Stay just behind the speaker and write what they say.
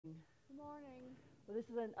Well, this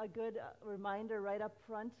is a good reminder right up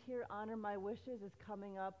front here. Honor My Wishes is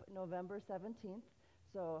coming up November 17th.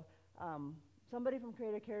 So somebody from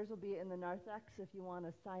Creator Cares will be in the narthex if you want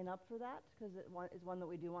to sign up for that, because it's one that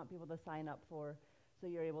we do want people to sign up for, so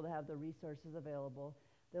you're able to have the resources available.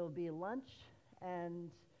 There will be lunch and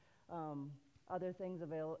other things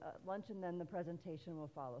available, lunch, and then the presentation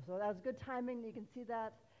will follow. So that's good timing. You can see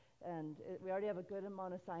that, and we already have a good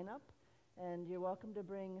amount of sign up. And you're welcome to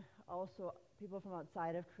bring also people from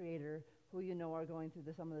outside of Creator who you know are going through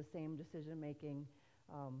some of the same decision making.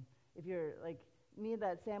 If you're like me,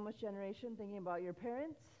 that sandwich generation, thinking about your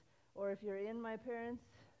parents, or if you're in my parents'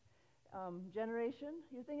 generation,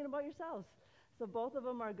 you're thinking about yourselves. So both of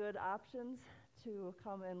them are good options to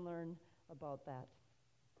come and learn about that.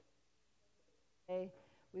 Today,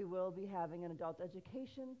 we will be having an adult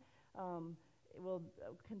education. We'll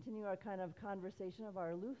continue our kind of conversation of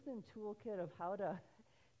our Lutheran toolkit of how to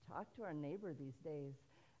talk to our neighbor these days,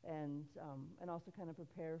 and also kind of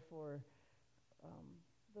prepare for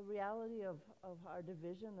the reality of our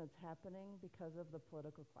division that's happening because of the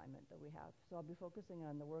political climate that we have. So I'll be focusing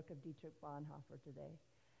on the work of Dietrich Bonhoeffer today.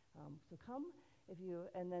 So come if you,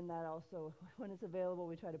 and then that also, when it's available,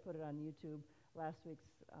 we try to put it on YouTube. Last week's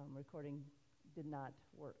recording did not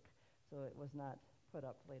work, so it was not put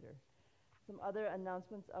up later. Some other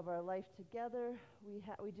announcements of our life together.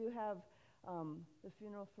 We do have the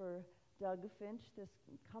funeral for Doug Finch this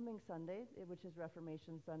coming Sunday, which is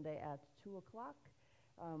Reformation Sunday at 2 o'clock.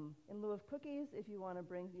 In lieu of cookies, if you want to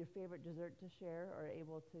bring your favorite dessert to share or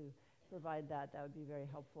able to provide that, that would be very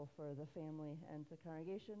helpful for the family and the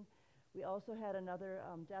congregation. We also had another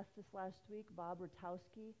death this last week. Bob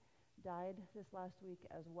Rutowski died this last week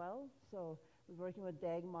as well. So we're working with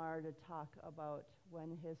Dagmar to talk about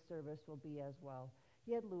when his service will be as well.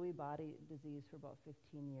 He had Lewy body disease for about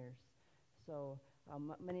 15 years. So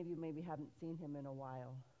many of you maybe haven't seen him in a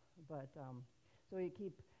while. But so we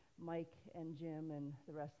keep Mike and Jim and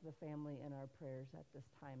the rest of the family in our prayers at this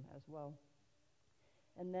time as well.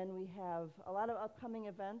 And then we have a lot of upcoming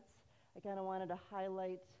events. I kind of wanted to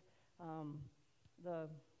highlight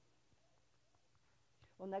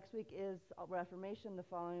next week is Reformation. The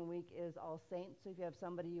following week is All Saints. So if you have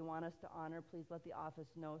somebody you want us to honor, please let the office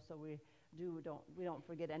know so we don't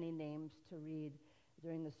forget any names to read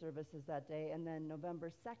during the services that day. And then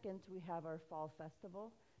November 2nd, we have our Fall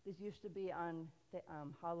Festival. This used to be on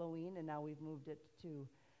Halloween, and now we've moved it to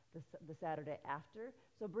the Saturday after.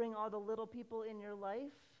 So bring all the little people in your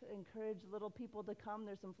life. Encourage little people to come.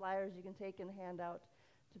 There's some flyers you can take and hand out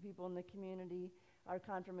to people in the community. Our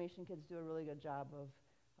confirmation kids do a really good job of,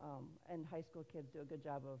 and high school kids do a good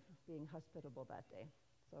job of being hospitable that day.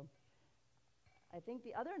 So I think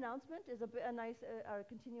the other announcement is a nice our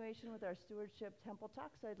continuation with our stewardship temple talk.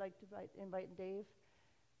 So I'd like to invite Dave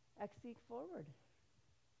Exeek forward.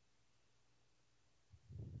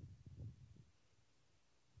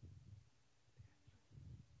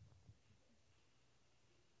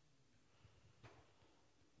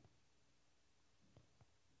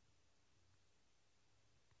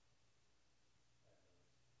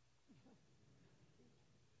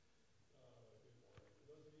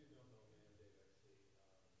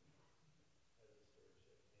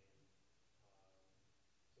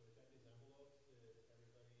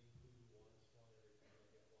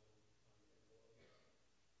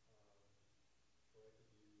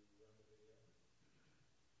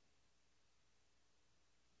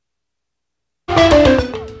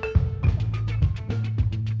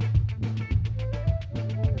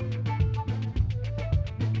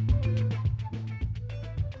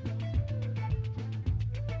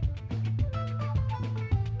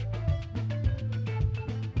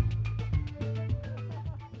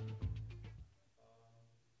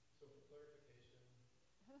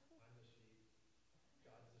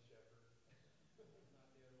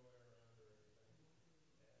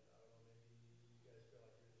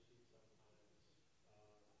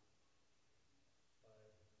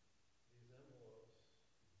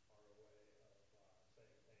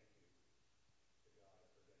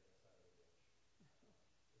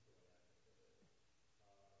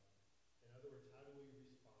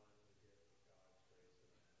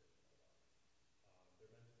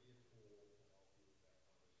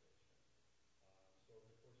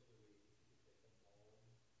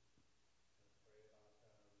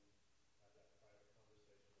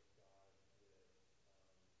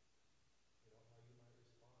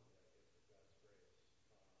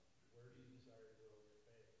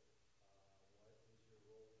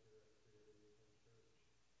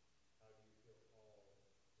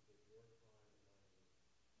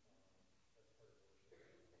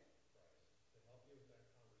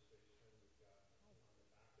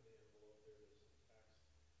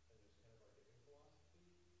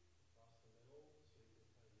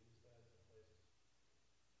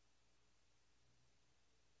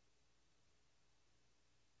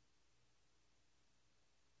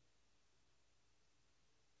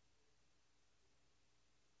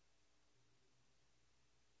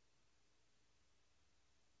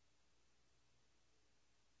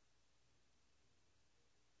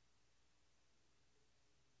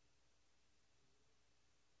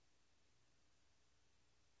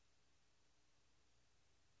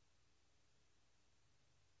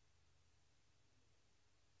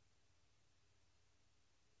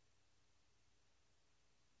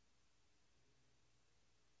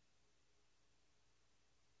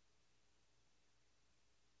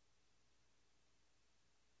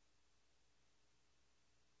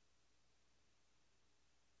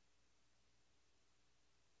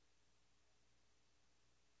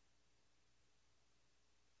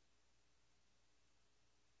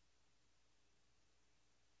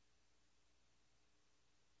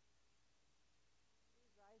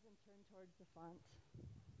 towards the front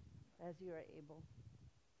as you are able.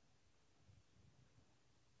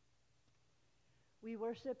 We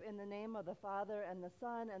worship in the name of the Father, and the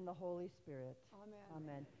Son, and the Holy Spirit. Amen.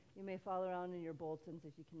 Amen. You may follow around in your bulletins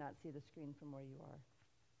if you cannot see the screen from where you are.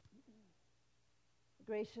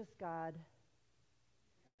 Gracious God,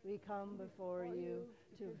 we come before you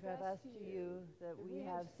to confess to you that we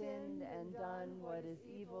have sinned and done what is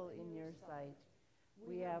evil in your sight.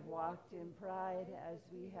 We have walked in pride as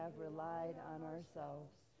we have relied on ourselves.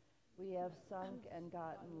 We have sunk and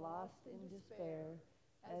gotten lost in despair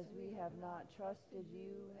as we have not trusted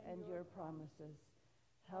you and your promises.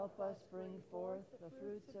 Help us bring forth the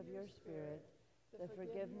fruits of your Spirit, the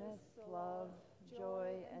forgiveness, love,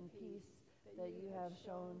 joy, and peace that you have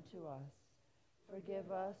shown to us. Forgive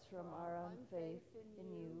us from our unfaith in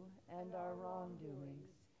you and our wrongdoings,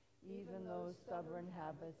 even those stubborn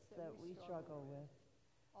habits that we struggle with.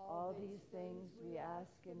 All these things we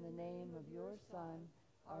ask in the name of your Son,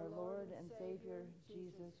 our Lord and Savior,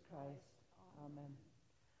 Jesus Christ. Amen.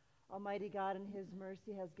 Almighty God, in his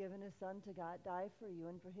mercy, has given his Son to die for you,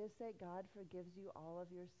 and for his sake, God forgives you all of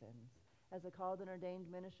your sins. As a called and ordained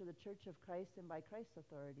minister of the Church of Christ and by Christ's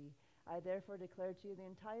authority, I therefore declare to you the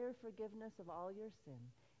entire forgiveness of all your sin,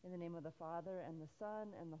 in the name of the Father, and the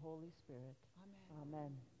Son, and the Holy Spirit. Amen.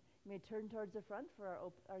 Amen. You may turn towards the front for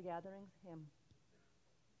our gatherings hymn.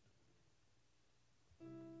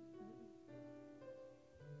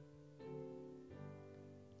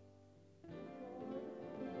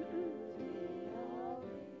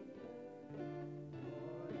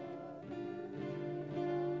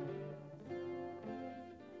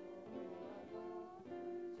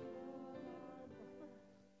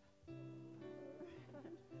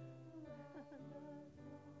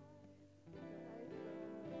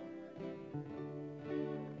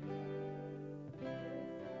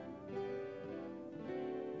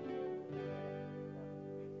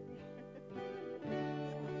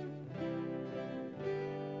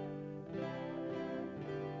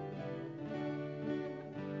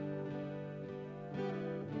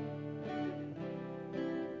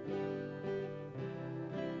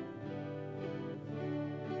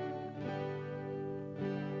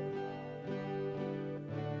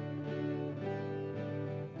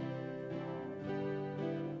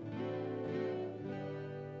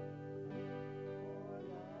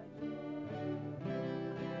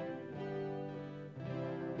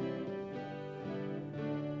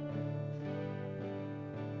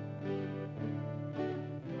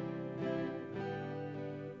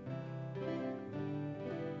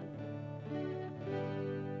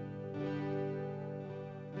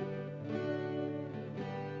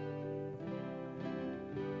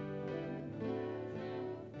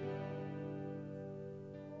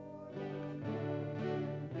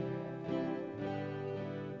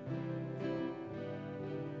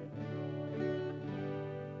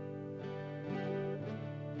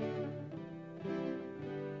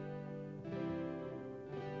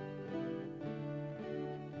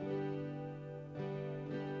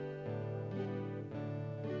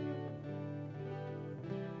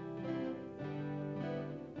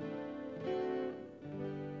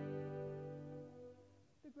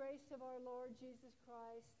 The grace of our Lord Jesus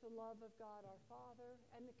Christ, the love of God our Father,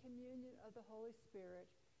 and the communion of the Holy Spirit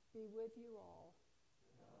be with you all.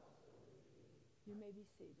 You may be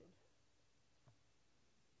seated.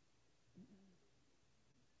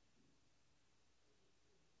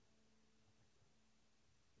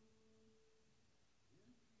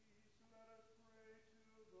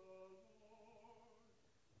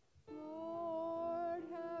 Lord,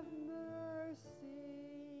 have mercy.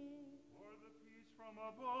 For the peace from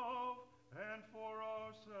above and for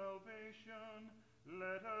our salvation,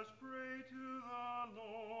 let us pray to the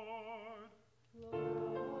Lord.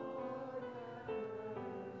 Lord, have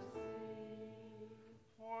mercy.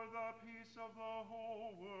 For the peace of the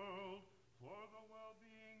whole world, for the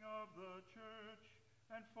well-being of the church,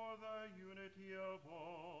 and for the unity of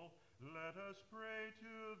all, let us pray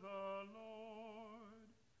to the Lord.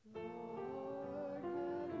 Lord,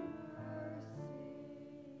 have mercy.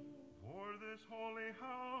 For this holy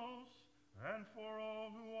house, and for all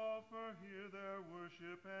who offer here their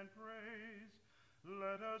worship and praise,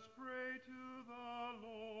 let us pray to the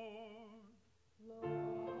Lord.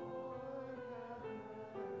 Lord, have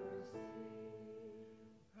mercy.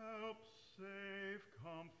 Help, save,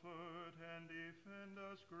 comfort, and defend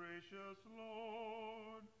us, gracious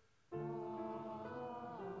Lord.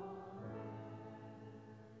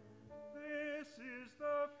 This is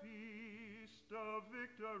the feast of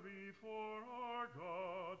victory for our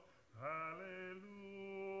God. Hallelujah.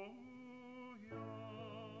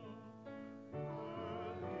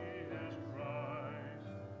 Worthy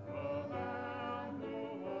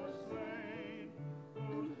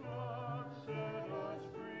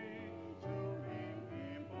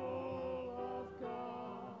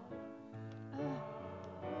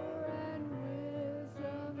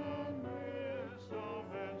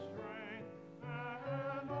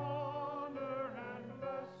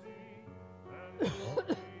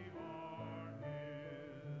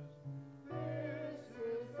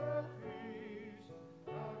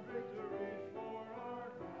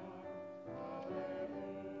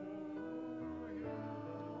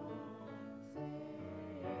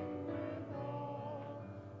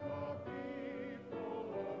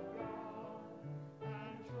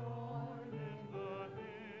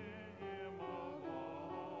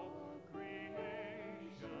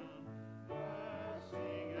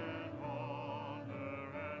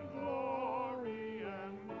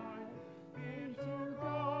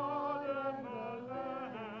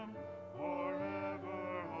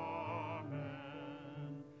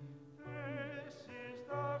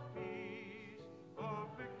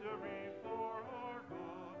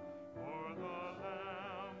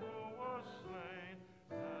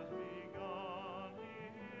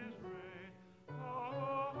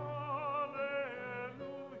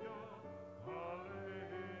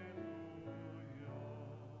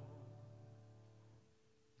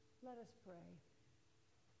us pray.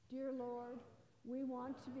 Dear Lord, we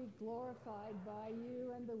want to be glorified by you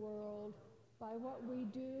and the world by what we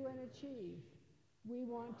do and achieve. We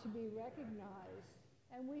want to be recognized,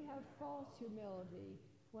 and we have false humility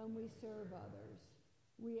when we serve others.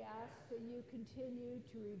 We ask that you continue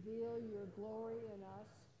to reveal your glory in us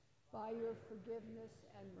by your forgiveness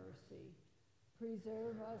and mercy.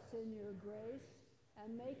 Preserve us in your grace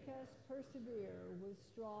and make us persevere with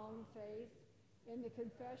strong faith in the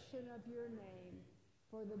confession of your name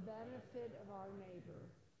for the benefit of our neighbor.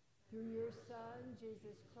 Through your Son,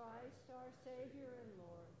 Jesus Christ, our Savior and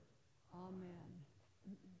Lord. Amen.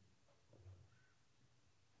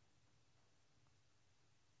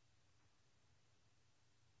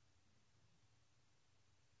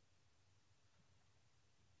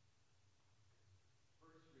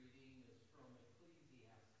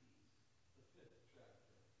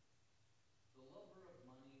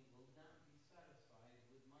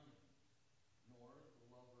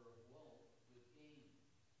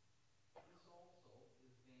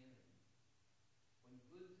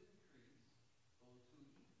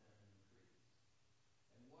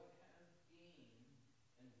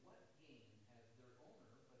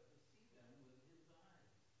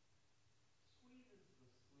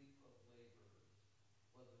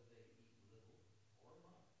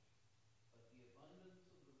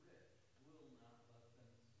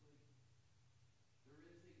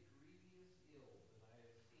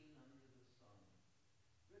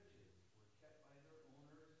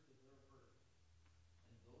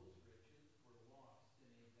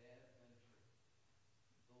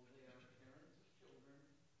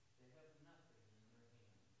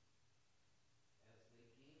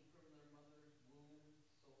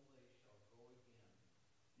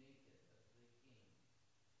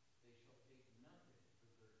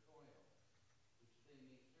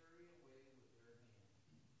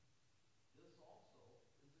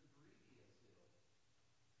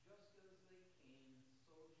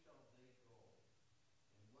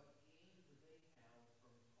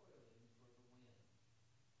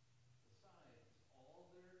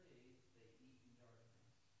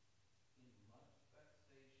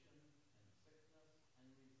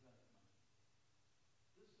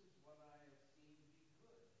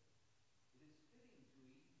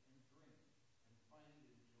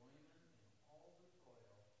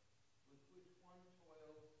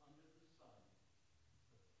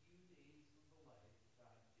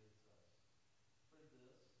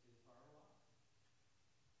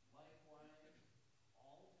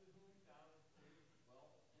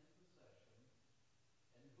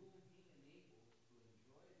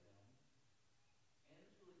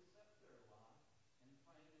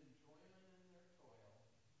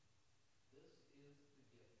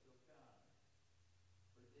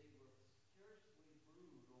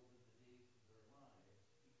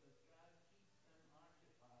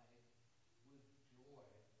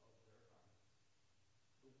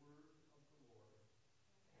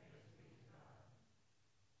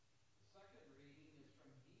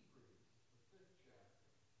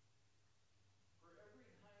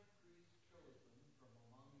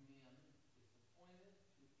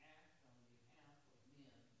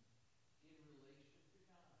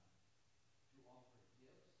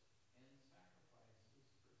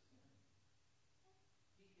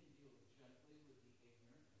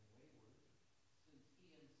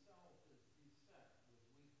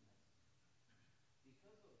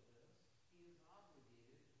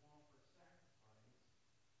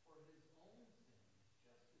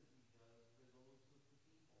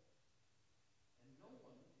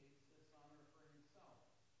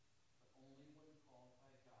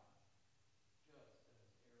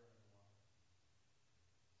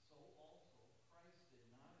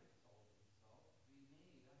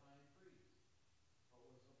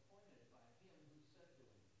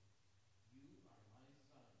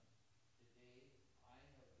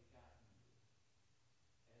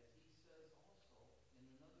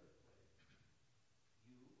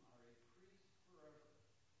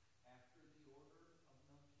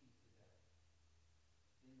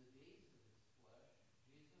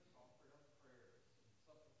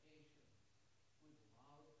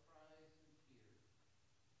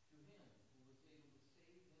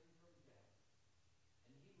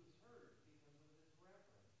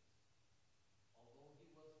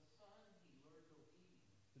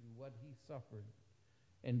 Through what he suffered,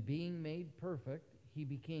 and being made perfect, he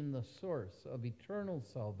became the source of eternal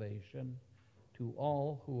salvation to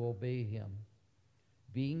all who obey him,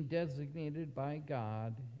 being designated by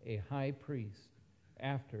God a high priest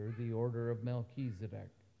after the order of Melchizedek.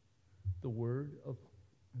 The word of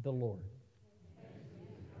the Lord.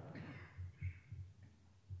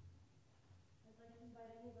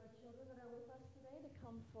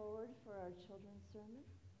 forward for our children's sermon?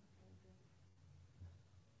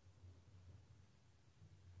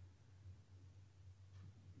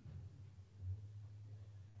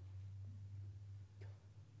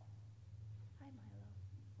 Hi, Milo.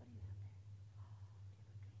 What do you have there? Do you have a great crayon? Do you like coloring?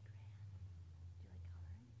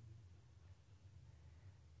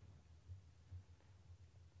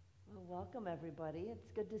 Well, welcome, everybody. It's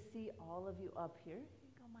good to see all of you up here. Here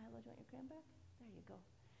you go, Milo. Do you want your crayon back? There you go.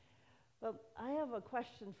 Well, I have a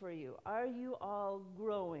question for you. Are you all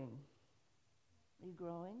growing? Are you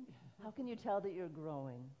growing? How can you tell that you're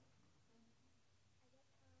growing?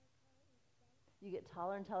 You get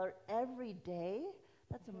taller and taller every day?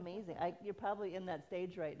 That's amazing. You're probably in that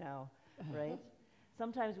stage right now, right?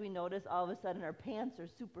 Sometimes we notice all of a sudden our pants are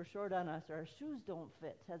super short on us or our shoes don't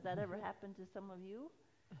fit. Has that ever happened to some of you?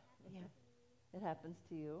 Yeah. It happens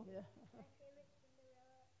to you? Yeah.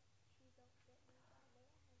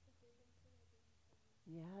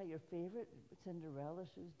 Yeah, your favorite Cinderella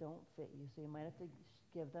shoes don't fit you, so you might have to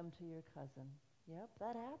give them to your cousin. Yep,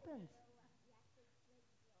 that happens.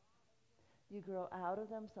 You grow out of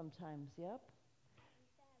them sometimes, yep.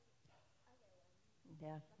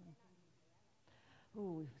 Yeah.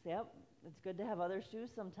 Ooh, yep. It's good to have other shoes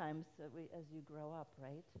sometimes as you grow up,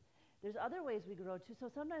 right? There's other ways we grow too. So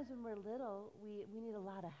sometimes when we're little, we need a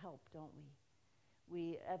lot of help, don't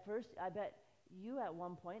we? At first, I bet you at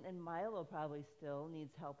one point, and Milo probably still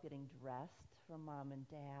needs help getting dressed from mom and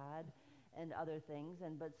dad and other things.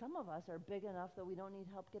 But some of us are big enough that we don't need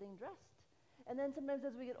help getting dressed. And then sometimes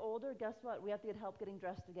as we get older, guess what? We have to get help getting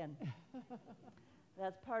dressed again.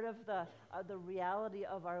 That's part of the reality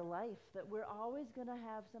of our life, that we're always going to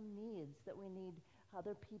have some needs that we need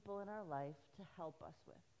other people in our life to help us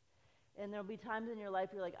with. And there'll be times in your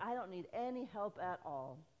life you're like, I don't need any help at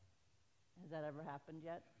all. Has that ever happened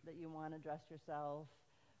yet? That you want to dress yourself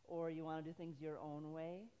or you want to do things your own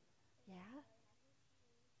way? Yeah?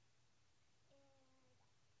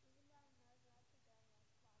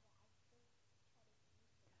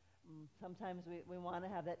 Sometimes we want to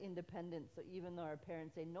have that independence, so even though our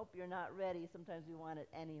parents say, nope, you're not ready, sometimes we want it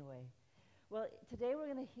anyway. Well, today we're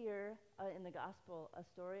going to hear in the gospel a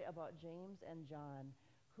story about James and John,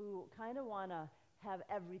 who kind of want to have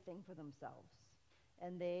everything for themselves.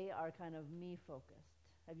 And they are kind of me-focused.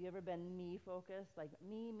 Have you ever been me-focused? Like,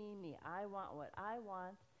 me, me, me. I want what I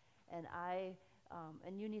want, and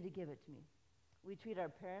you need to give it to me. We treat our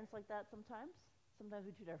parents like that sometimes. Sometimes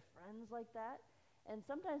we treat our friends like that. And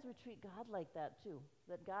sometimes we treat God like that too,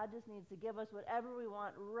 that God just needs to give us whatever we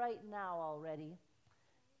want right now already.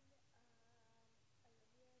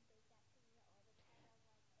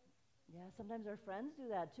 Yeah, sometimes our friends do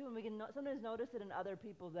that too, and we can sometimes notice it in other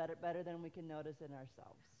people better than we can notice in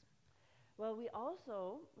ourselves. Well, we're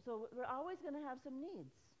always going to have some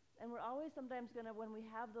needs, and we're always sometimes going to, when we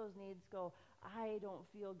have those needs, go, I don't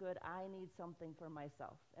feel good, I need something for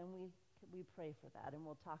myself, and we pray for that, and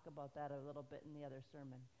we'll talk about that a little bit in the other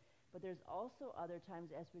sermon. But there's also other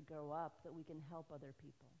times as we grow up that we can help other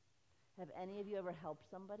people. Have any of you ever helped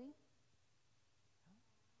somebody? No?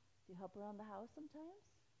 Do you help around the house sometimes?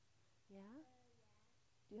 Yeah?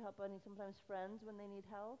 Do you help sometimes friends when they need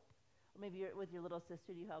help? Or maybe with your little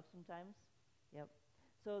sister, do you help sometimes? Yep.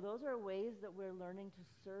 So those are ways that we're learning to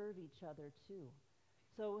serve each other too.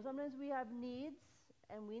 So sometimes we have needs,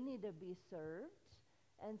 and we need to be served.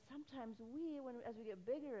 And sometimes as we get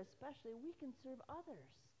bigger especially, we can serve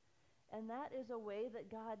others. And that is a way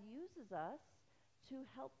that God uses us to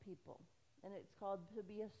help people. And it's called to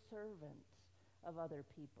be a servant of other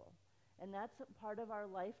people. And that's a part of our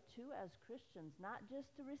life too as Christians, not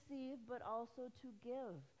just to receive, but also to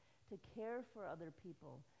give, to care for other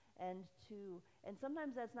people. And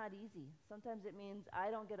sometimes that's not easy. Sometimes it means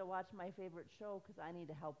I don't get to watch my favorite show because I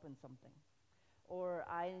need to help in something. Or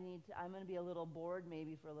I'm going to be a little bored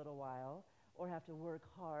maybe for a little while, or have to work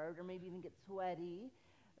hard, or maybe even get sweaty,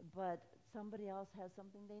 but somebody else has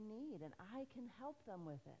something they need, and I can help them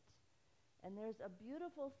with it. And there's a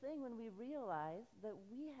beautiful thing when we realize that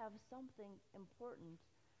we have something important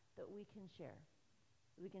that we can share.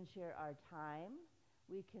 We can share our time,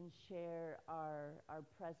 we can share our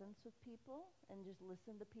presence with people, and just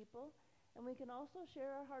listen to people, and we can also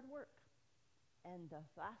share our hard work. And the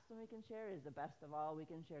last one we can share is the best of all. We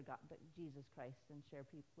can share Jesus Christ and share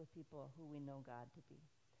with people who we know God to be.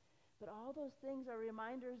 But all those things are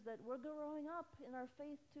reminders that we're growing up in our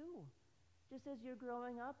faith too. Just as you're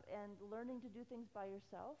growing up and learning to do things by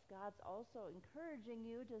yourself, God's also encouraging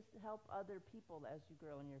you to help other people as you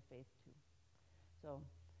grow in your faith too. So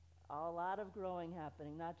a lot of growing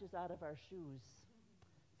happening, not just out of our shoes.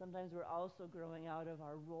 Sometimes we're also growing out of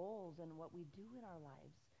our roles and what we do in our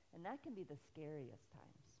lives. And that can be the scariest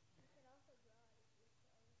times.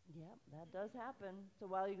 Yep, that does happen. So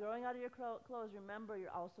while you're growing out of your clothes, remember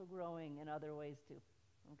you're also growing in other ways too.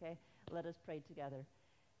 Okay? Let us pray together.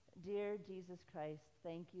 Dear Jesus Christ,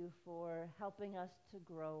 thank you for helping us to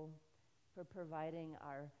grow, for providing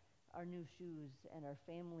our new shoes and our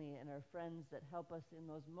family and our friends that help us in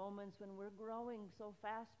those moments when we're growing so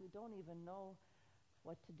fast we don't even know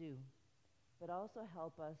what to do. But also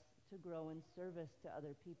help us to grow in service to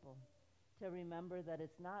other people, to remember that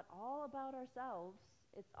it's not all about ourselves,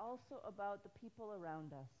 it's also about the people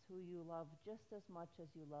around us who you love just as much as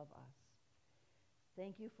you love us.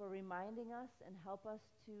 Thank you for reminding us and help us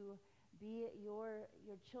to be your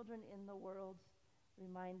children in the world,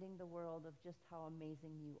 reminding the world of just how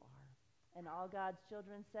amazing you are. And all God's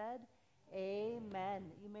children said, Amen.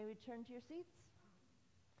 You may return to your seats.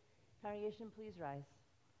 Congregation, please rise.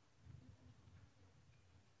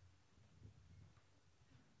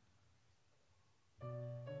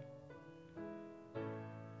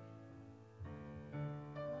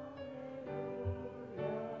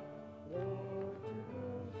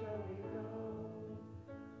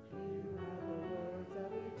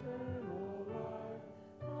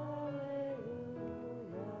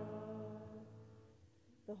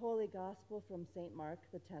 The Holy Gospel from St. Mark,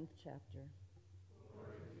 the 10th chapter.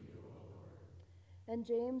 Glory to you, O Lord. And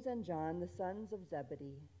James and John, the sons of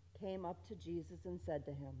Zebedee, came up to Jesus and said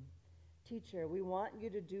to him, Teacher, we want you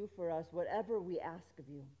to do for us whatever we ask of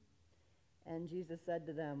you. And Jesus said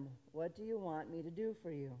to them, What do you want me to do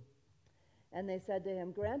for you? And they said to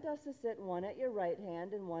him, Grant us to sit one at your right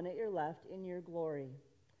hand and one at your left in your glory.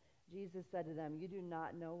 Jesus said to them, You do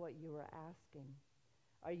not know what you are asking.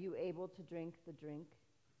 Are you able to drink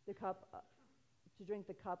the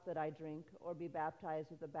cup that I drink, or be baptized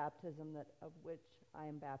with the baptism of which I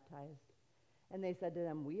am baptized? And they said to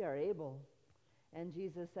them, We are able. And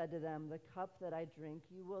Jesus said to them, The cup that I drink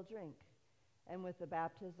you will drink, and with the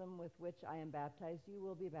baptism with which I am baptized you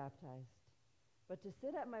will be baptized. But to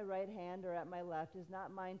sit at my right hand or at my left is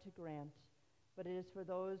not mine to grant, but it is for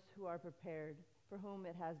those who are prepared, for whom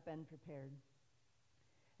it has been prepared.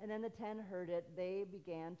 And then the 10 heard it. They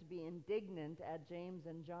began to be indignant at James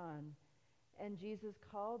and John. And Jesus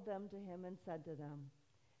called them to him and said to them,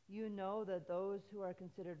 You know that those who are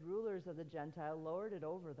considered rulers of the Gentile lord it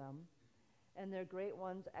over them, and their great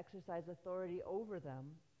ones exercise authority over them.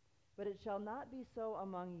 But it shall not be so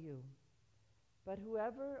among you. But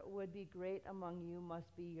whoever would be great among you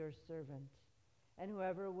must be your servant, and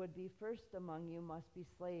whoever would be first among you must be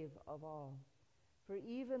slave of all. For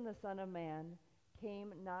even the Son of Man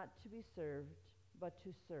came not to be served, but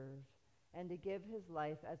to serve, and to give his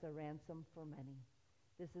life as a ransom for many.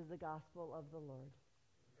 This is the gospel of the Lord.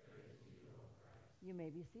 Praise to you, O Christ. You may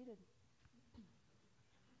be seated.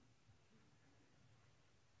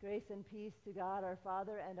 Grace and peace to God our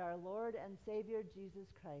Father and our Lord and Savior Jesus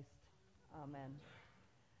Christ. Amen.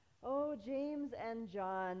 Oh, James and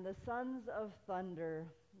John, the sons of thunder.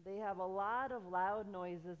 They have a lot of loud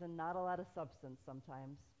noises and not a lot of substance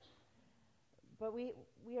sometimes. But we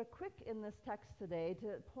are quick in this text today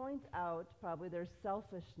to point out probably their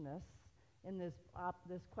selfishness in this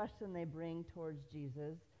question they bring towards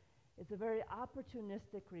Jesus. It's a very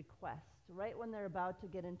opportunistic request. Right when they're about to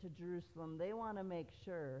get into Jerusalem, they want to make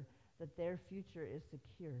sure that their future is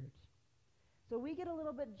secured. So we get a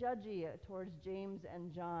little bit judgy towards James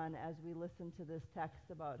and John as we listen to this text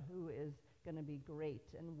about who is going to be great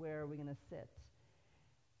and where are we going to sit.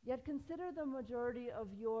 Yet consider the majority of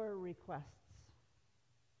your requests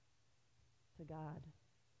to God.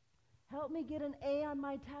 Help me get an A on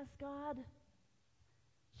my test, God.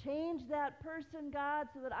 Change that person, God,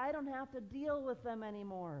 so that I don't have to deal with them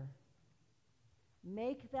anymore.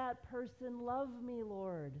 Make that person love me,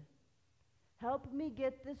 Lord. Help me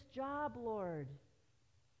get this job, Lord.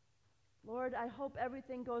 Lord, I hope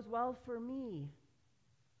everything goes well for me.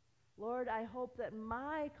 Lord, I hope that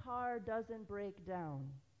my car doesn't break down.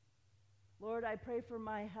 Lord, I pray for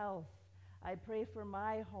my health. I pray for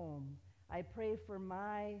my home. I pray for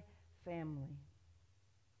my family.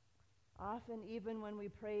 Often, even when we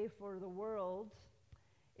pray for the world,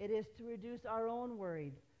 it is to reduce our own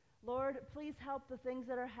worry. Lord, please help the things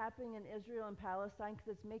that are happening in Israel and Palestine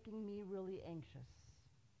because it's making me really anxious.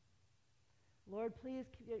 Lord, please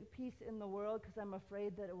keep peace in the world because I'm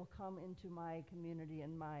afraid that it will come into my community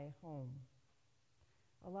and my home.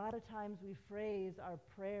 A lot of times we phrase our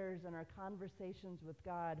prayers and our conversations with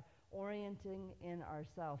God orienting in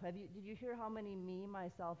ourselves. Did you hear how many me,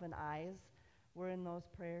 myself, and I's were in those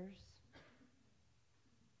prayers?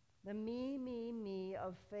 The me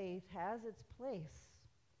of faith has its place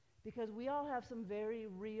because we all have some very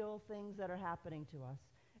real things that are happening to us.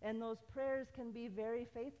 And those prayers can be very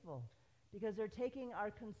faithful because they're taking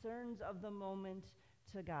our concerns of the moment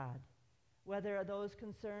to God. Whether those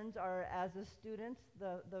concerns are, as a student,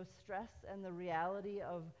 the stress and the reality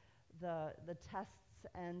of the tests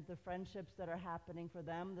and the friendships that are happening for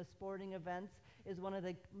them. The sporting events is one of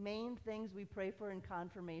the main things we pray for in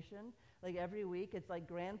confirmation. Like every week, it's like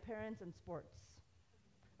grandparents and sports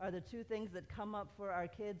are the two things that come up for our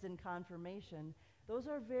kids in confirmation. Those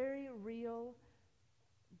are very real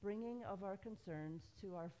bringing of our concerns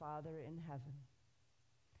to our Father in heaven.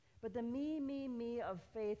 But the me of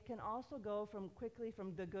faith can also go quickly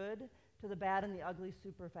from the good to the bad and the ugly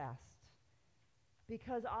super fast.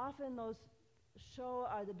 Because often those show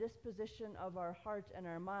the disposition of our heart and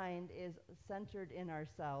our mind is centered in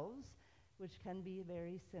ourselves, which can be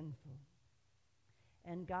very sinful.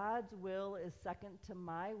 And God's will is second to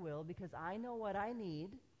my will because I know what I need,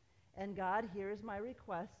 and God hears my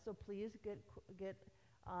requests, so please get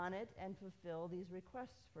on it and fulfill these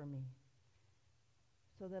requests for me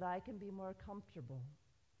so that I can be more comfortable,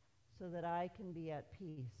 so that I can be at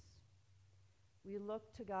peace. We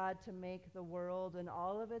look to God to make the world and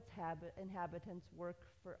all of its inhabitants work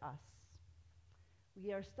for us.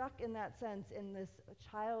 We are stuck in that sense in this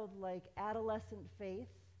childlike adolescent faith.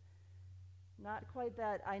 Not quite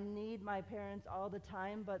that I need my parents all the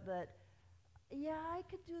time, but that, yeah, I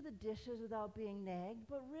could do the dishes without being nagged,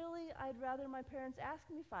 but really I'd rather my parents ask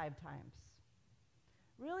me 5 times.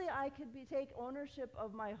 Really, I could take ownership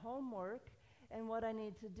of my homework and what I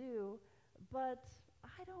need to do, but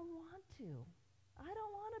I don't want to. I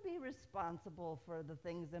don't want to be responsible for the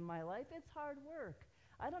things in my life. It's hard work.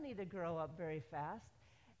 I don't need to grow up very fast.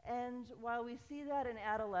 And while we see that in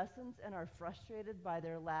adolescents and are frustrated by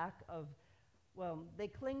their lack of, well, they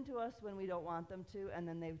cling to us when we don't want them to, and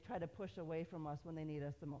then they try to push away from us when they need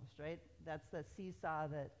us the most, right? That's the seesaw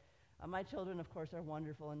that, my children, of course, are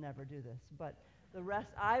wonderful and never do this. But the rest,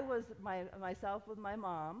 I was myself with my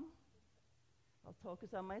mom. I'll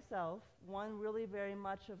focus on myself. One really very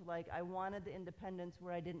much of like, I wanted the independence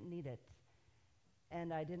where I didn't need it.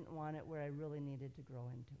 And I didn't want it where I really needed to grow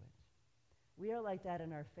into it. We are like that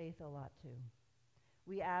in our faith a lot too.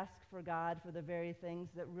 We ask for God for the very things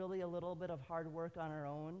that really a little bit of hard work on our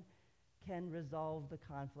own can resolve the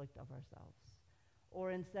conflict of ourselves.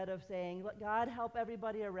 Or instead of saying, God, help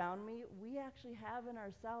everybody around me, we actually have in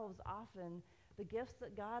ourselves often the gifts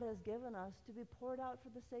that God has given us to be poured out for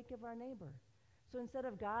the sake of our neighbor. So instead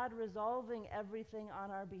of God resolving everything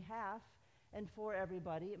on our behalf and for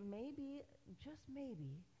everybody, maybe, just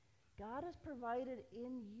maybe, God has provided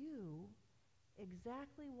in you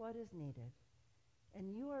exactly what is needed.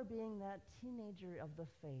 And you are being that teenager of the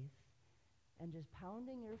faith and just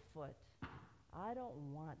pounding your foot. I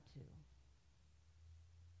don't want to.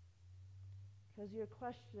 Because your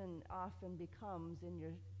question often becomes, in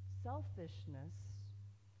your selfishness,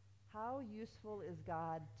 how useful is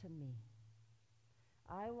God to me?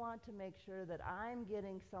 I want to make sure that I'm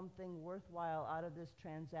getting something worthwhile out of this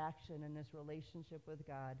transaction and this relationship with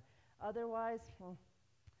God. Otherwise,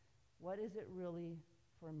 what is it really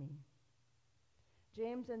for me?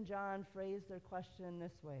 James and John phrase their question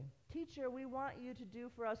this way. Teacher, we want you to do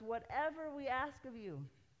for us whatever we ask of you.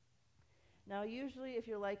 Now, usually, if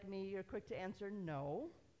you're like me, you're quick to answer no.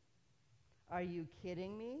 Are you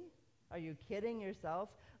kidding me? Are you kidding yourself?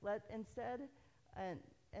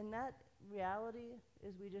 And that reality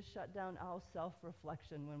is we just shut down all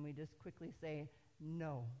self-reflection when we just quickly say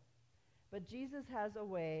no. But Jesus has a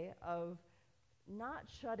way of not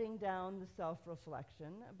shutting down the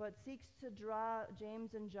self-reflection, but seeks to draw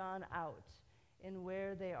James and John out in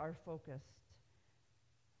where they are focused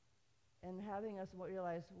and having us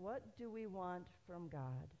realize, what do we want from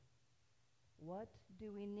God? What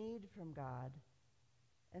do we need from God?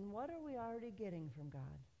 And what are we already getting from God?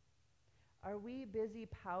 Are we busy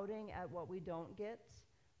pouting at what we don't get,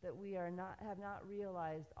 that we have not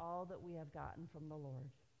realized all that we have gotten from the Lord?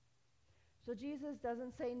 So Jesus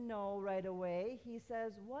doesn't say no right away. He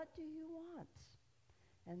says, what do you want?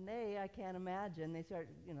 And I can't imagine, they start,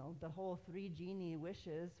 the whole 3 genie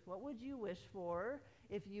wishes. What would you wish for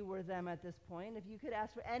if you were them at this point? If you could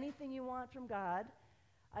ask for anything you want from God,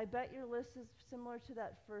 I bet your list is similar to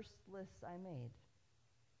that first list I made.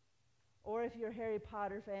 Or if you're Harry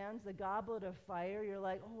Potter fans, the Goblet of Fire, you're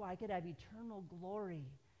like, oh, I could have eternal glory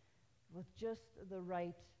with just the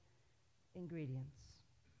right ingredients.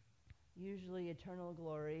 Usually eternal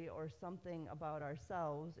glory or something about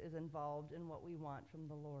ourselves is involved in what we want from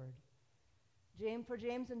the Lord. For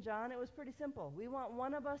James and John, it was pretty simple. We want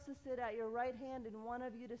one of us to sit at your right hand and one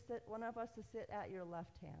of us to sit at your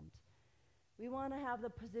left hand. We want to have the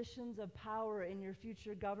positions of power in your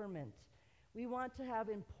future government. We want to have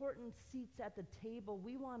important seats at the table.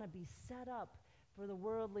 We want to be set up for the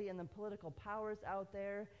worldly and the political powers out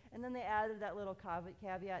there. And then they added that little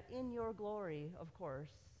caveat, in your glory, of course,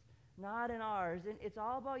 not in ours. And it's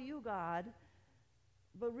all about you, God.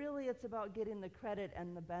 But really, it's about getting the credit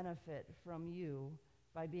and the benefit from you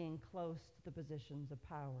by being close to the positions of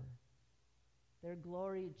power. They're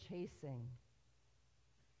glory chasing.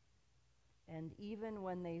 And even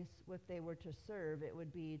when if they were to serve, it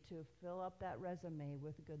would be to fill up that resume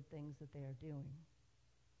with good things that they are doing.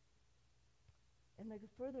 And the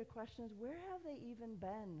further question is, where have they even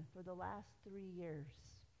been for the last 3 years?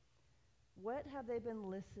 What have they been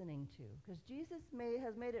listening to? Because Jesus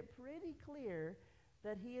has made it pretty clear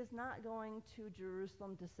that he is not going to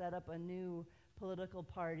Jerusalem to set up a new political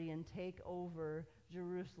party and take over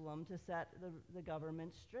Jerusalem to set the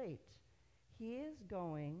government straight. He is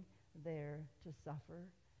going there to suffer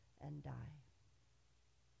and die.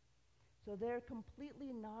 So they're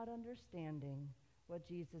completely not understanding what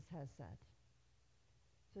Jesus has said.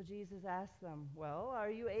 So Jesus asked them, well, are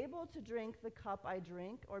you able to drink the cup I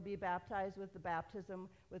drink or be baptized with the baptism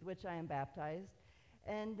with which I am baptized?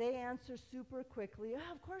 And they answer super quickly,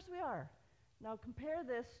 of course we are. Now compare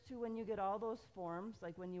this to when you get all those forms,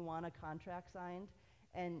 like when you want a contract signed,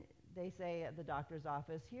 and they say at the doctor's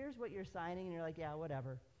office, here's what you're signing, and you're like, yeah,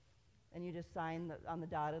 whatever. And you just sign on the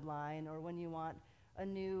dotted line, or when you want a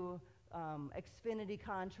new Xfinity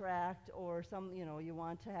contract, or you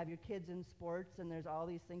want to have your kids in sports, and there's all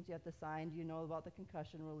these things you have to sign. Do you know about the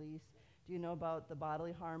concussion release? Do you know about the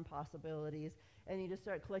bodily harm possibilities? And you just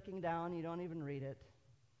start clicking down, you don't even read it,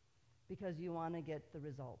 because you want to get the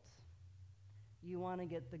results. You want to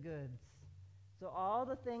get the goods. So all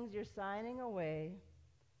the things you're signing away,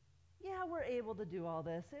 yeah, we're able to do all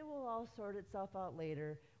this. It will all sort itself out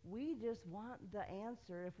later. We just want the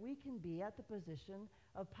answer if we can be at the position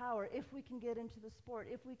of power, if we can get into the sport,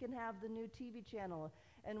 if we can have the new TV channel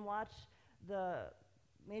and watch the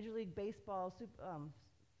Major League Baseball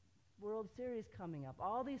World Series coming up.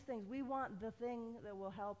 All these things. We want the thing that will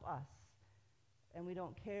help us, and we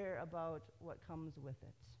don't care about what comes with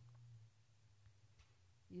it.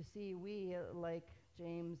 You see, we, like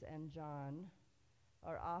James and John,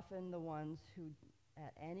 are often the ones who,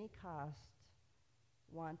 at any cost,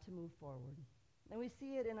 want to move forward. And we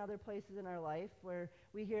see it in other places in our life where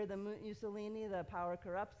we hear the Mussolini, the power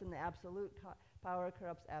corrupts, and the absolute power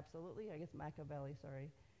corrupts absolutely. I guess Machiavelli, sorry.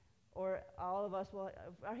 Or all of us will,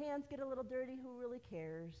 if our hands get a little dirty, who really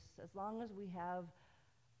cares? As long as we have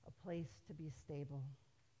a place to be stable.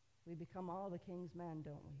 We become all the king's men,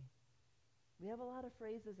 don't we? We have a lot of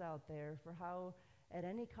phrases out there for how, at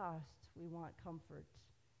any cost, we want comfort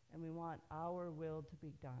and we want our will to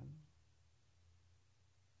be done.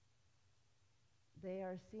 They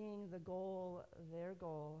are seeing their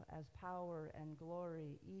goal as power and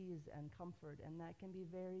glory, ease and comfort, and that can be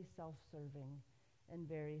very self-serving and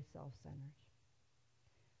very self-centered.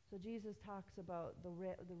 So Jesus talks about the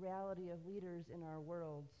reality of leaders in our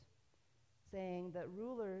world, saying that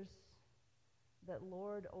rulers that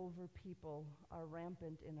lord over people are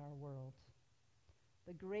rampant in our world.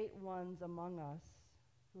 The great ones among us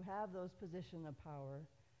who have those positions of power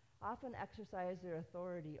often exercise their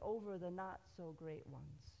authority over the not-so-great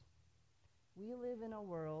ones. We live in a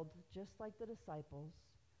world, just like the disciples,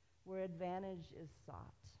 where advantage is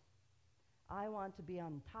sought. I want to be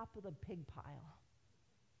on top of the pig pile.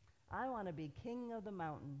 I want to be king of the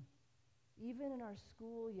mountain. Even in our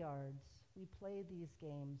schoolyards, we play these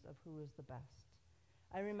games of who is the best.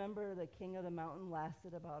 I remember the king of the mountain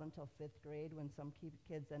lasted about until 5th grade when some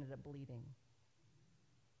kids ended up bleeding.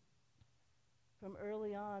 From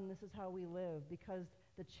early on, this is how we live, because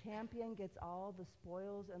the champion gets all the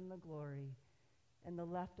spoils and the glory, and the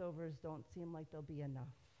leftovers don't seem like they'll be enough.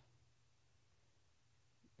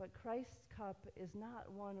 But Christ's cup is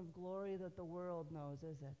not one of glory that the world knows,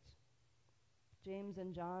 is it? James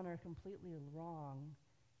and John are completely wrong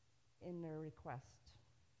in their request,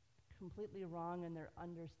 completely wrong in their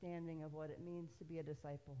understanding of what it means to be a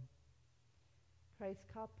disciple. Christ's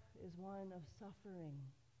cup is one of suffering,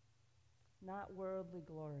 not worldly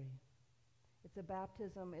glory. Its a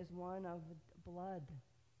baptism is one of blood,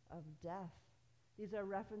 of death. These are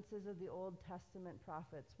references of the Old Testament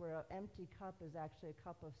prophets, where an empty cup is actually a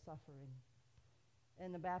cup of suffering.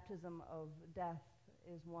 And the baptism of death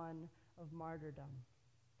is one of martyrdom.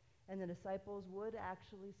 And the disciples would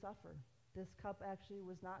actually suffer. This cup actually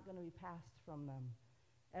was not going to be passed from them.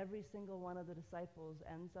 Every single one of the disciples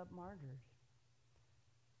ends up martyred,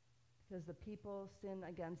 because the people sin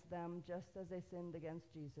against them just as they sinned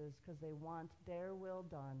against Jesus, because they want their will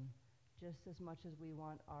done just as much as we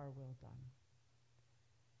want our will done.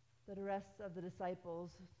 The rest of the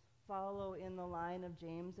disciples follow in the line of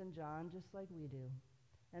James and John just like we do.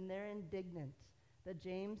 And they're indignant that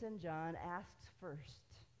James and John asked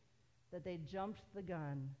first, that they jumped the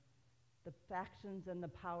gun. The factions and the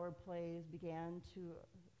power plays began to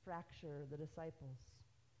fracture the disciples.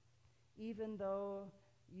 Even though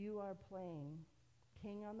you are playing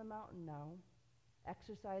king on the mountain now,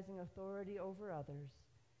 exercising authority over others,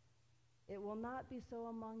 it will not be so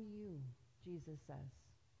among you, Jesus says.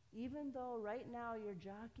 Even though right now you're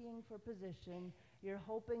jockeying for position, you're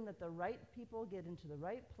hoping that the right people get into the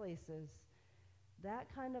right places,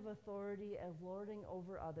 that kind of authority of lording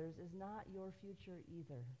over others is not your future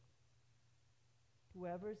either.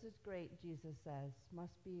 Whoever is great, Jesus says,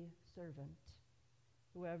 must be servant.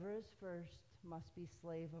 Whoever is first must be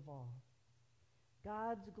slave of all.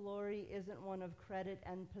 God's glory isn't one of credit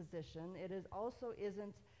and position. It also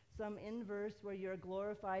isn't some inverse where you're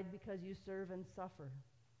glorified because you serve and suffer.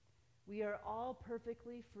 We are all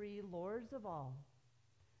perfectly free lords of all,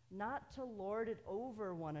 not to lord it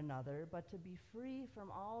over one another, but to be free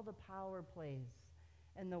from all the power plays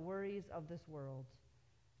and the worries of this world,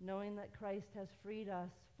 knowing that Christ has freed us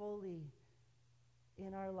fully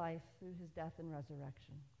in our life through his death and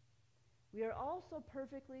resurrection. We are also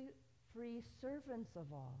perfectly free servants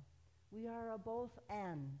of all. We are a both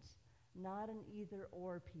and, not an either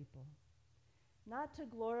or people. Not to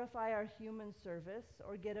glorify our human service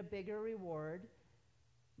or get a bigger reward,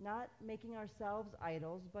 not making ourselves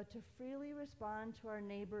idols, but to freely respond to our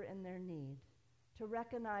neighbor in their need, to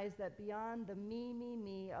recognize that beyond the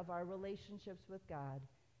me of our relationships with God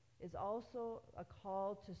is also a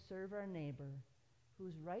call to serve our neighbor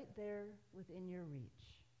who's right there within your reach.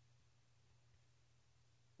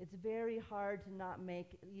 It's very hard to not make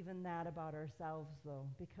even that about ourselves, though,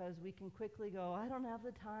 because we can quickly go, I don't have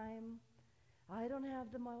the time. I don't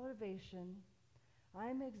have the motivation.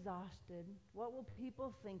 I'm exhausted. What will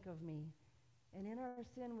people think of me? And in our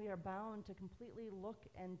sin, we are bound to completely look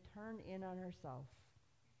and turn in on ourselves.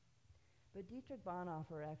 But Dietrich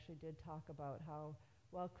Bonhoeffer actually did talk about how,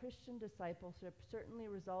 while Christian discipleship certainly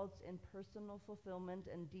results in personal fulfillment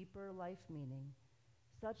and deeper life meaning,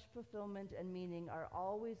 such fulfillment and meaning are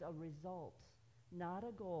always a result, not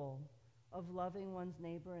a goal, of loving one's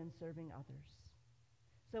neighbor and serving others.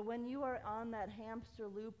 So when you are on that hamster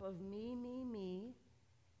loop of me,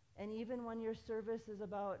 and even when your service is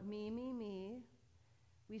about me,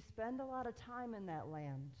 we spend a lot of time in that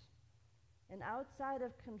land. And outside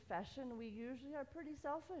of confession, we usually are pretty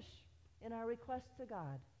selfish in our requests to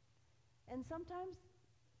God. And sometimes,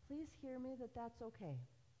 please hear me, that's okay.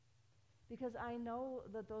 Because I know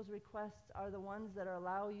that those requests are the ones that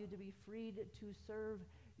allow you to be freed to serve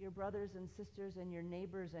your brothers and sisters and your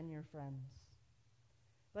neighbors and your friends.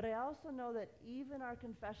 But I also know that even our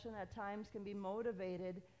confession at times can be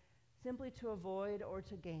motivated simply to avoid or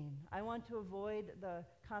to gain. I want to avoid the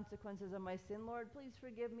consequences of my sin. Lord, please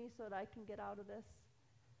forgive me so that I can get out of this.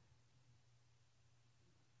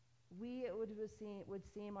 We, it would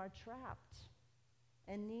seem, are trapped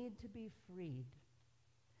and need to be freed.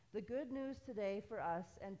 The good news today for us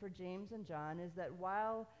and for James and John is that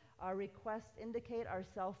while our requests indicate our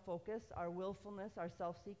self-focus, our willfulness, our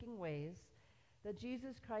self-seeking ways, that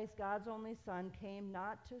Jesus Christ, God's only Son, came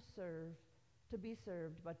not to be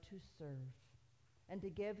served, but to serve, and to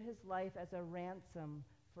give his life as a ransom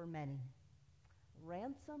for many.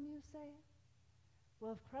 Ransom, you say?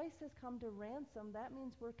 Well, if Christ has come to ransom, that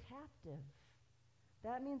means we're captive.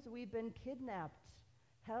 That means we've been kidnapped,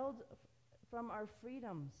 held from our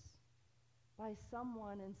freedoms by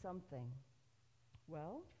someone and something.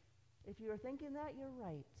 Well, if you're thinking that, you're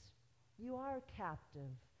right. You are captive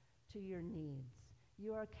to your needs.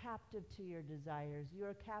 You are captive to your desires. You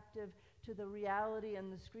are captive to the reality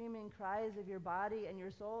and the screaming cries of your body and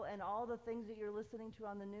your soul, and all the things that you're listening to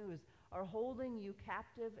on the news are holding you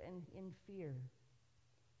captive and in fear.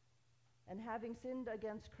 And having sinned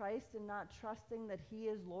against Christ and not trusting that he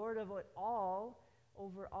is Lord of it all,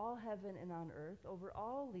 over all heaven and on earth, over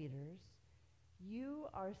all leaders, you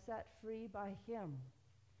are set free by him.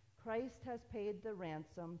 Christ has paid the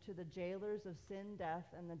ransom to the jailers of sin, death,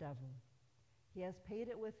 and the devil. He has paid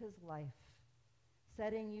it with his life,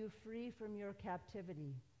 setting you free from your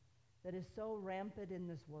captivity that is so rampant in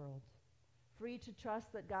this world, free to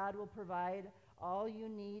trust that God will provide all you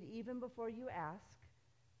need even before you ask,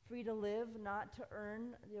 free to live not to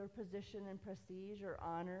earn your position and prestige or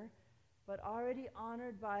honor, but already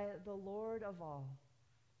honored by the Lord of all,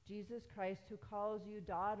 Jesus Christ, who calls you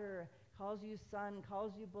daughter, calls you son,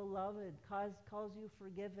 calls you beloved, calls you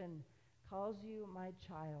forgiven, calls you my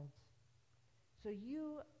child. So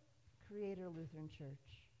you, Creator Lutheran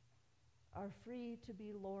Church, are free to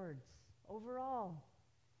be lords over all.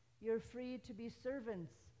 You're free to be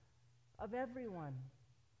servants of everyone,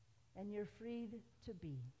 and you're freed to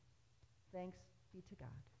be. Thanks be to God.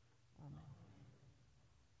 Amen.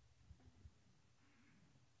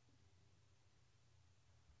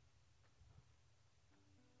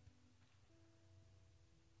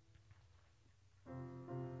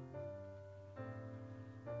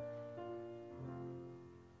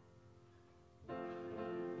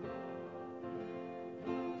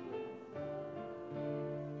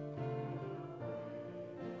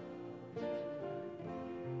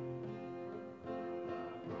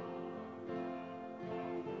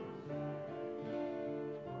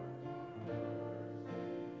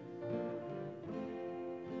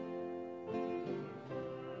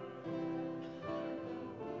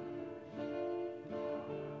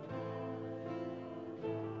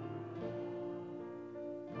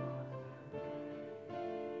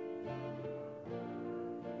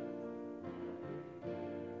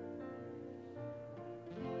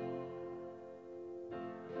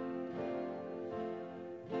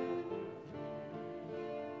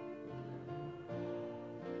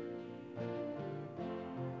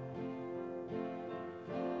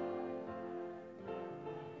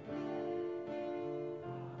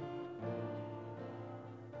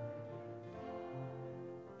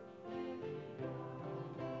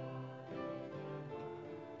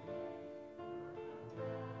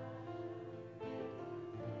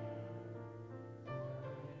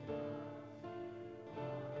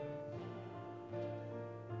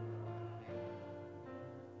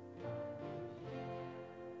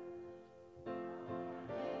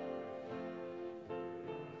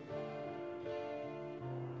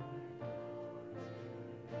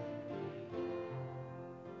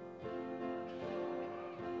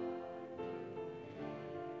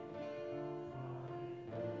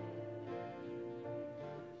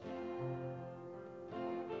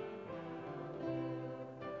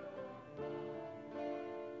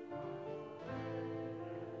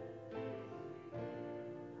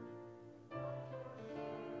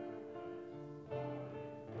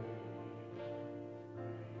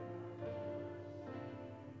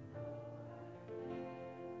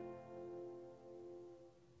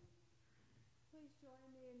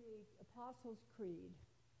 Apostles' Creed.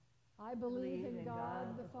 I believe in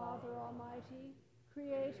God, the Father Almighty,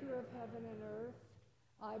 creator of heaven and earth.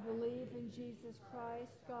 I believe in Jesus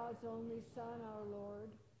Christ, God's only Son, our Lord.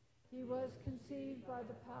 He was conceived by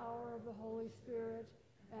the power of the Holy Spirit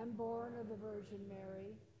and born of the Virgin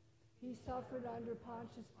Mary. He suffered under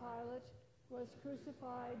Pontius Pilate, was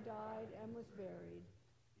crucified, died, and was buried.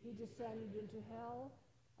 He descended into hell.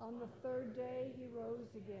 On the third day he rose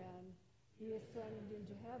again. He ascended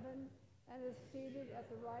into heaven and is seated at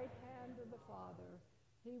the right hand of the Father.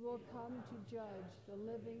 He will come to judge the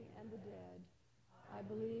living and the dead. I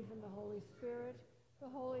believe in the Holy Spirit, the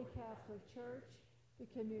Holy Catholic Church, the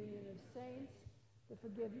communion of saints, the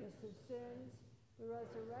forgiveness of sins, the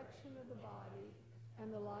resurrection of the body,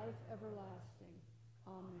 and the life everlasting.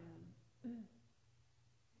 Amen.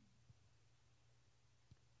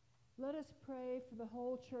 Let us pray for the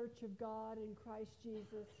whole Church of God in Christ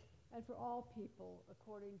Jesus and for all people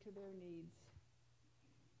according to their needs.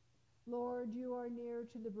 Lord, you are near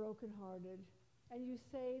to the brokenhearted, and you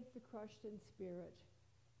save the crushed in spirit.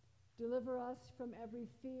 Deliver us from every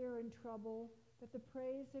fear and trouble, that the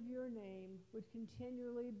praise of your name would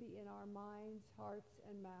continually be in our minds, hearts,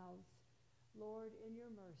 and mouths. Lord, in your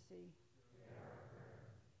mercy.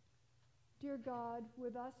 Dear God,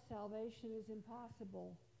 with us salvation is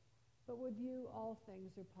impossible, but with you all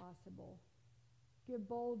things are possible. Give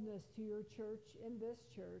boldness to your church in this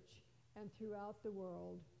church and throughout the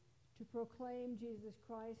world to proclaim Jesus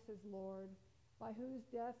Christ as Lord, by whose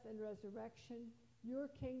death and resurrection your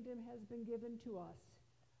kingdom has been given to us.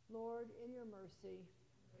 Lord, in your mercy.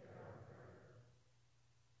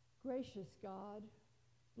 Gracious God,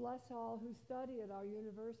 bless all who study at our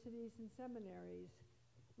universities and seminaries.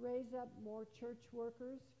 Raise up more church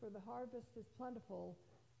workers, for the harvest is plentiful,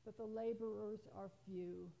 but the laborers are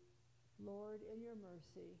few. Lord, in your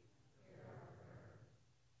mercy.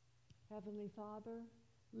 Heavenly Father,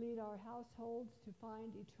 lead our households to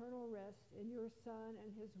find eternal rest in your Son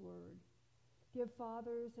and his word. Give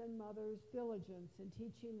fathers and mothers diligence in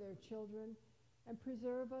teaching their children, and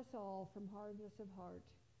preserve us all from hardness of heart.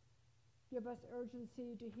 Give us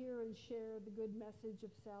urgency to hear and share the good message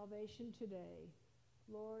of salvation today.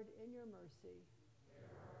 Lord, in your mercy.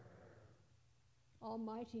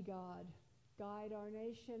 Almighty God, guide our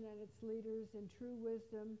nation and its leaders in true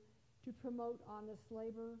wisdom to promote honest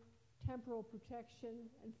labor, temporal protection,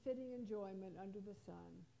 and fitting enjoyment under the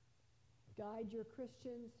sun. Guide your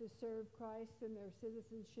Christians to serve Christ in their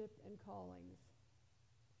citizenship and callings.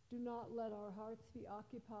 Do not let our hearts be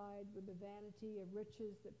occupied with the vanity of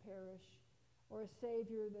riches that perish, or a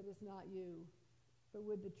Savior that is not you, but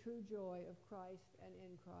with the true joy of Christ and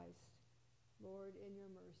in Christ. Lord, in your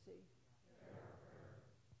mercy.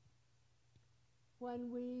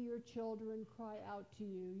 When we, your children, cry out to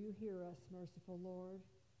you, you hear us, merciful Lord.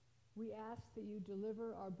 We ask that you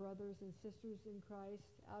deliver our brothers and sisters in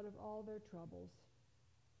Christ out of all their troubles.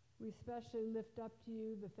 We especially lift up to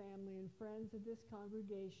you the family and friends of this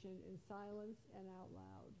congregation in silence and out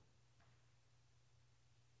loud.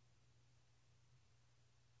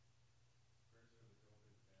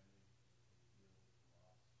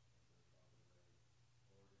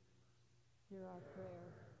 Hear our prayer.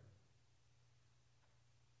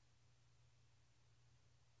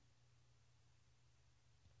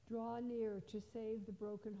 Draw near to save the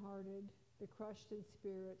brokenhearted, the crushed in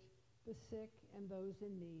spirit, the sick, and those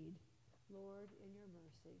in need. Lord, in your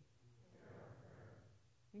mercy.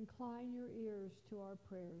 Incline your ears to our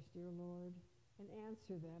prayers, dear Lord, and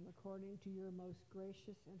answer them according to your most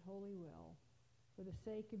gracious and holy will. For the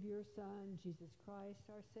sake of your Son, Jesus Christ,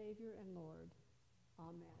 our Savior and Lord.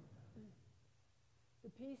 Amen.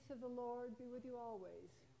 The peace of the Lord be with you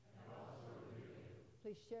always. And also with you.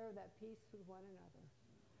 Please share that peace with one another.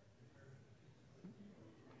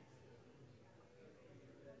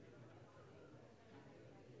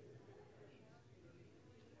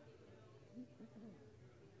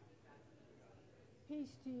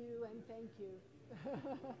 Peace to you and thank you.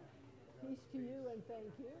 Peace to you and thank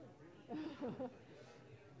you.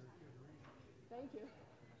 Thank you.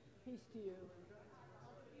 Peace to you.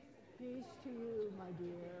 Peace to you, my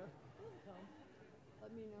dear.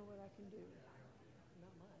 Let me know what I can do.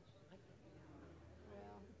 Not much.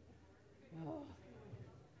 Well,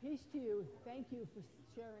 peace to you. Thank you for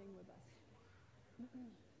sharing with us.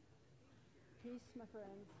 Peace, my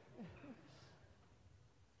friends.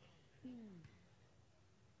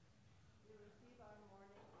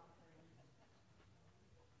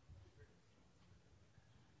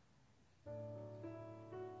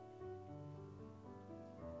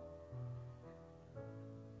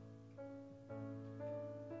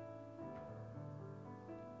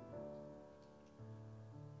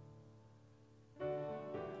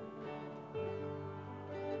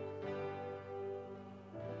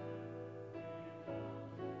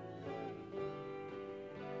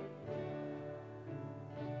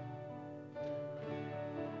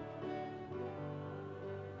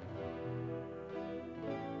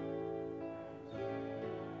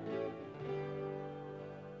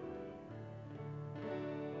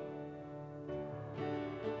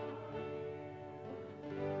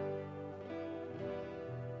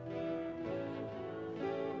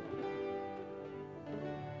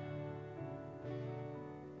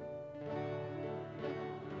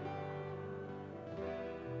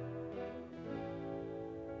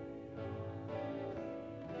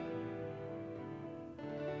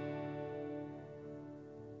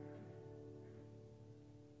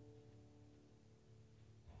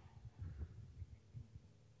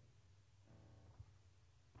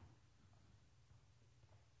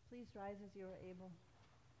 Please rise as you are able.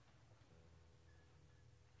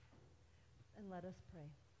 And let us pray.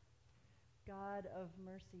 God of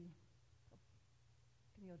mercy.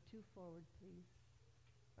 Can you go 2 forward, please?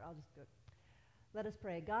 Or I'll just go. Let us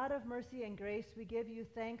pray. God of mercy and grace, we give you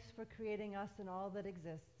thanks for creating us and all that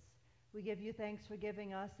exists. We give you thanks for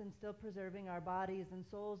giving us and still preserving our bodies and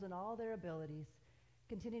souls and all their abilities.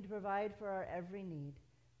 Continue to provide for our every need,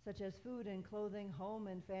 such as food and clothing, home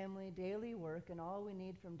and family, daily work, and all we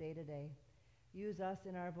need from day to day. Use us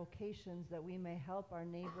in our vocations that we may help our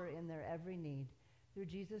neighbor in their every need. Through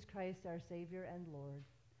Jesus Christ, our Savior and Lord.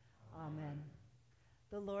 Amen.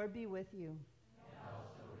 The Lord be with you. And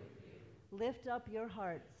also with you. Lift up your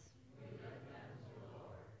hearts. We lift them to the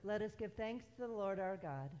Lord. Let us give thanks to the Lord our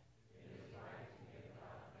God. It is right to give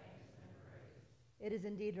God thanks and praise. It is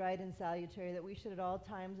indeed right and salutary that we should at all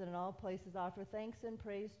times and in all places offer thanks and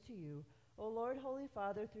praise to you, O Lord, Holy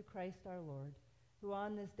Father, through Christ our Lord, who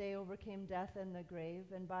on this day overcame death and the grave,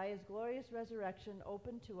 and by his glorious resurrection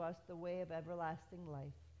opened to us the way of everlasting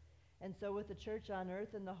life. And so with the church on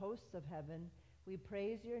earth and the hosts of heaven, we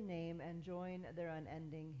praise your name and join their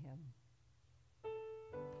unending hymn.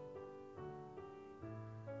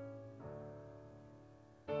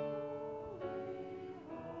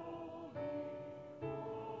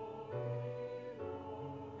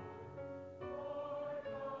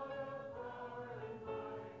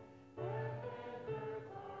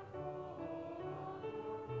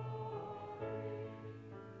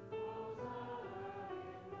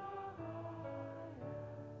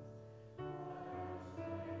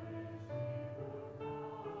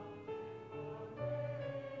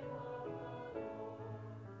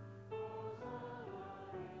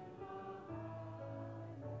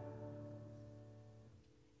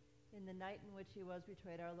 night in which he was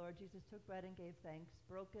betrayed, our Lord Jesus took bread and gave thanks,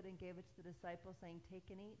 broke it and gave it to the disciples, saying, "Take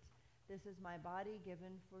and eat. This is my body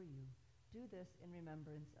given for you. Do this in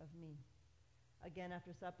remembrance of me." Again,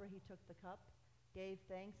 after supper, he took the cup, gave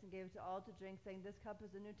thanks, and gave it to all to drink, saying, "This cup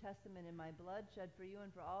is the New Testament in my blood, shed for you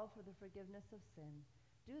and for all for the forgiveness of sin.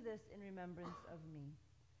 Do this in remembrance of me."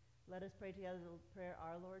 Let us pray together the prayer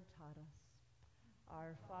our Lord taught us.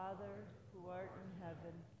 Our Father, who art in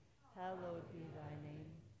heaven, hallowed be thy name.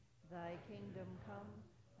 Thy kingdom come,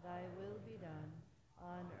 thy will be done,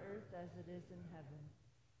 on earth as it is in heaven.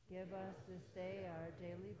 Give us this day our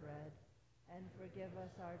daily bread, and forgive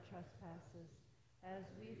us our trespasses, as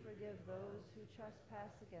we forgive those who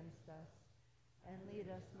trespass against us. And lead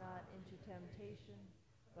us not into temptation,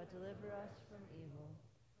 but deliver us from evil.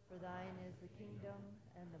 For thine is the kingdom,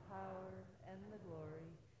 and the power, and the glory,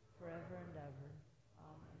 forever and ever.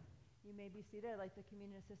 Amen. You may be seated. I'd like the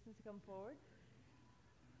communion assistants to come forward.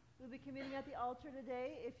 We'll be communing at the altar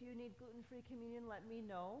today. If you need gluten-free communion, let me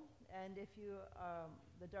know. And if you,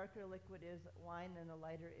 the darker liquid is wine and the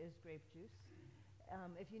lighter is grape juice.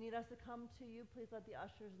 If you need us to come to you, please let the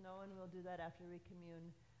ushers know, and we'll do that after we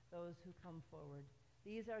commune those who come forward.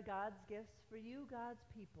 These are God's gifts for you, God's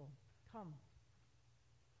people. Come.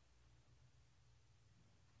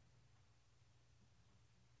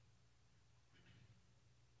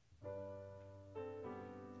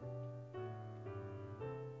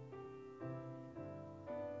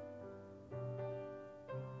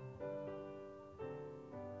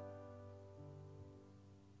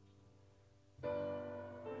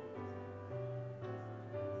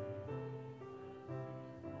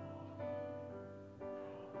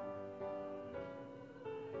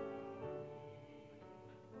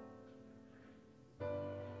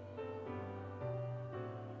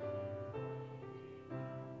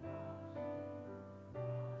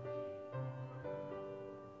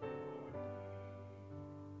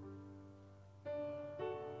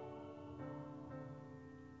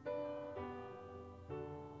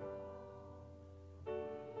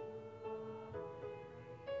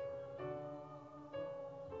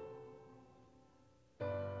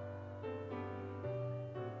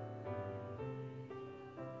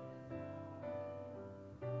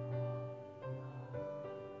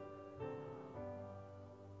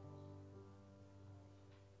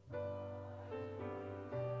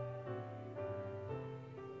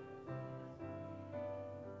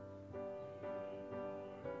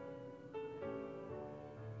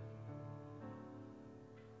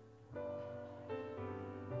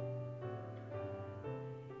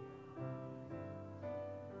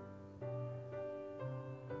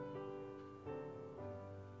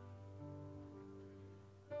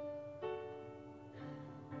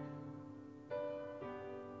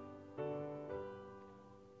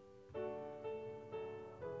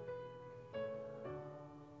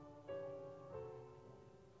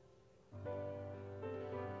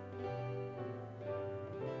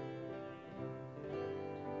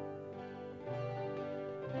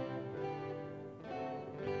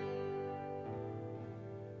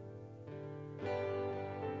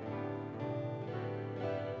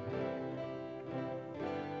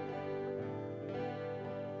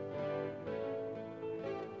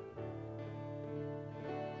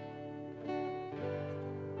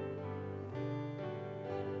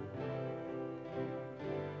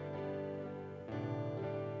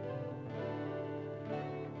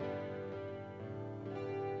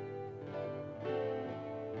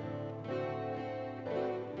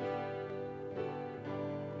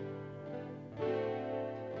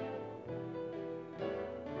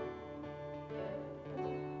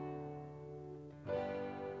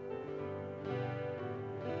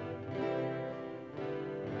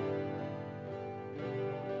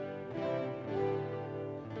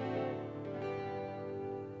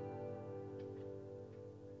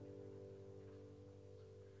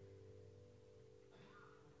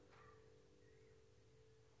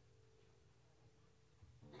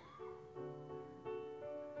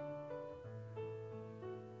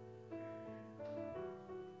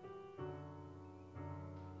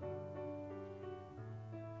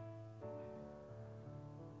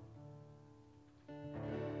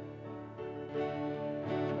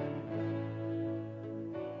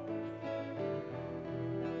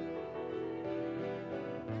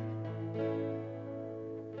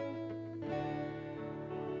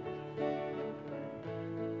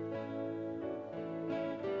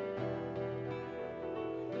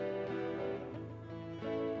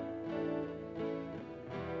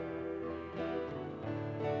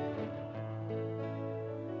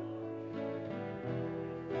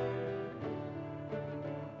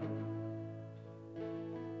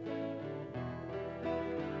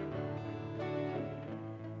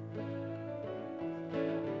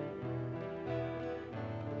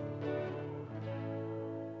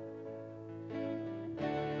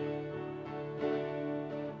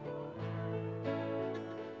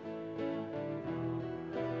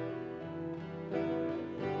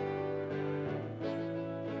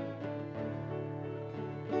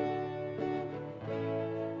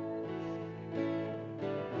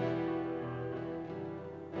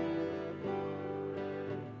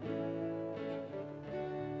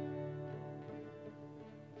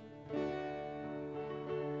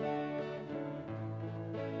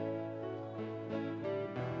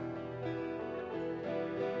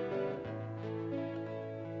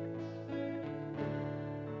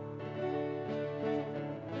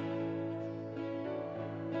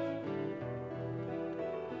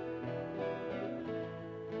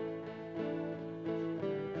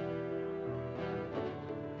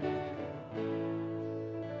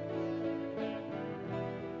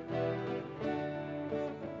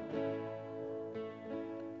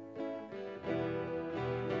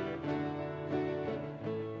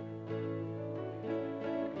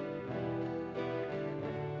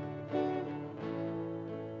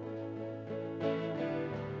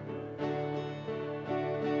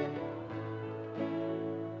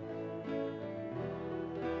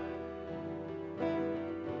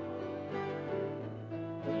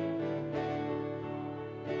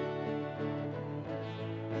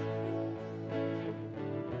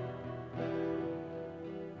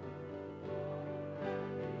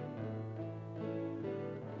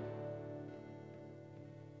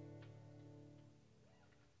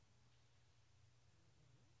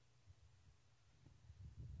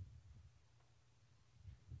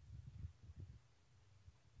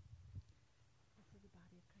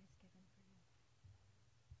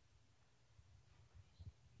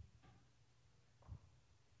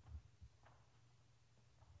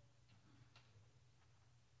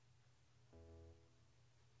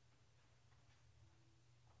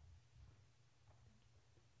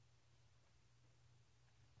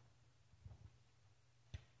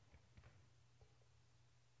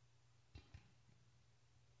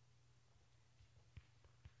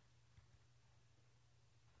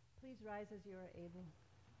 Please rise as you are able.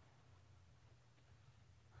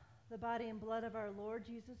 The body and blood of our Lord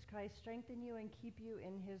Jesus Christ strengthen you and keep you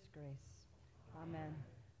in his grace. Amen.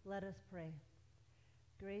 Let us pray.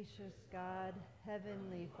 Gracious God,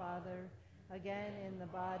 heavenly Father, again in the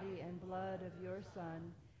body and blood of your Son,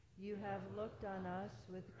 you have looked on us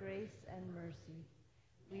with grace and mercy.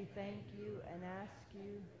 We thank you and ask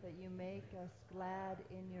you that you make us glad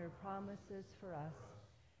in your promises for us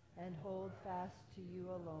and hold fast to you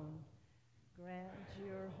alone. Grant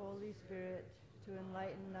your Holy Spirit to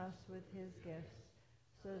enlighten us with his gifts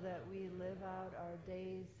so that we live out our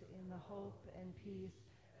days in the hope and peace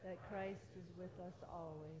that Christ is with us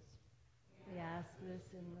always. We ask this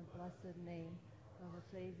in the blessed name of the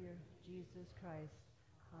Savior, Jesus Christ.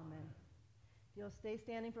 Amen. If you'll stay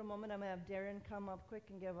standing for a moment, I'm going to have Darren come up quick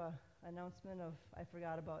and give an announcement of, I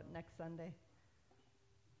forgot about next Sunday.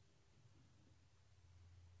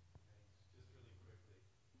 Just really quickly,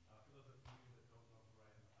 for those of you that don't know who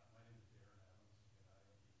I am, my name is Darren Adams, and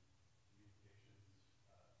I am the communications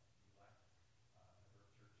elect member of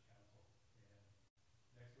Church Council.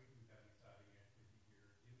 And next week we've got an exciting activity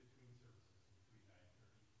here in between services, between 9:30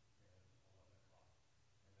 and 11 o'clock.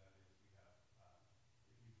 And that is, we have,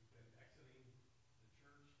 if you've been exiting the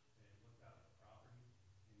church and looked out at the property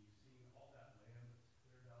and you've seen all that land that's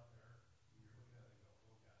cleared out there, and you're looking at it and go, oh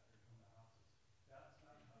God, here come the houses. That's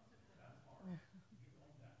not houses, that's ours. We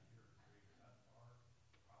own that here at Greater. That's our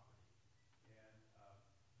property.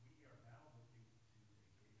 And we are now looking to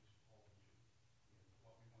engage Olson in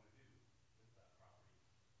what we want to do with that property.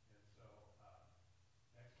 And so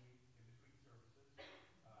next week, in between services,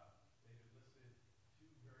 they have listed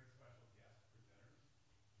two very special guest presenters,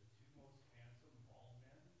 the two most handsome bald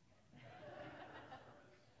men that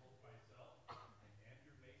service, both myself and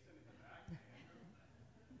Andrew Mason in the back. Andrew,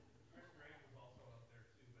 Chris Gregg was also up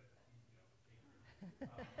there too, but he, hey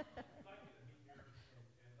Chris. We'd like you to meet here,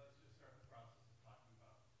 and let's just start the process of talking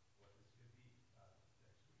about what this could be next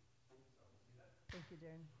week. So we'll see that. Thank you,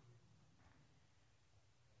 Darren.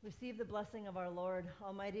 Receive the blessing of our Lord.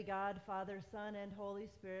 Almighty God, Father, Son, and Holy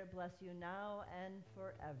Spirit bless you now and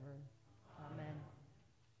forever. Amen.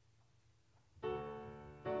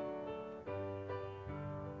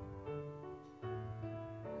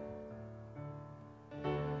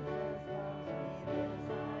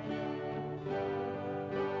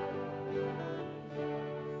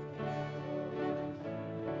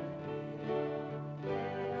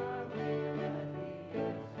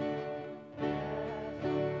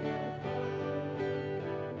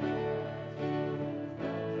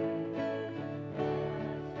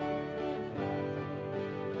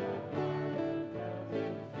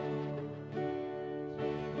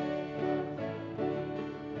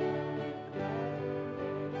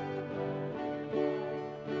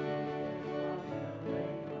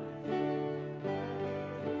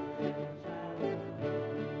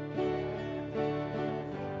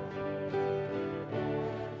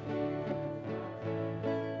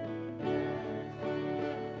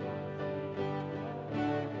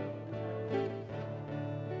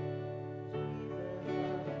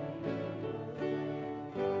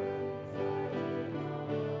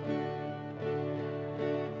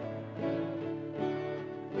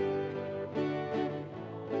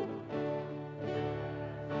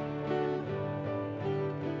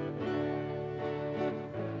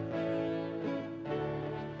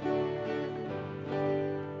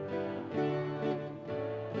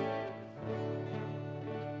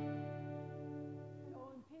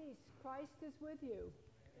 Christ is with you.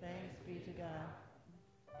 Thanks be to God.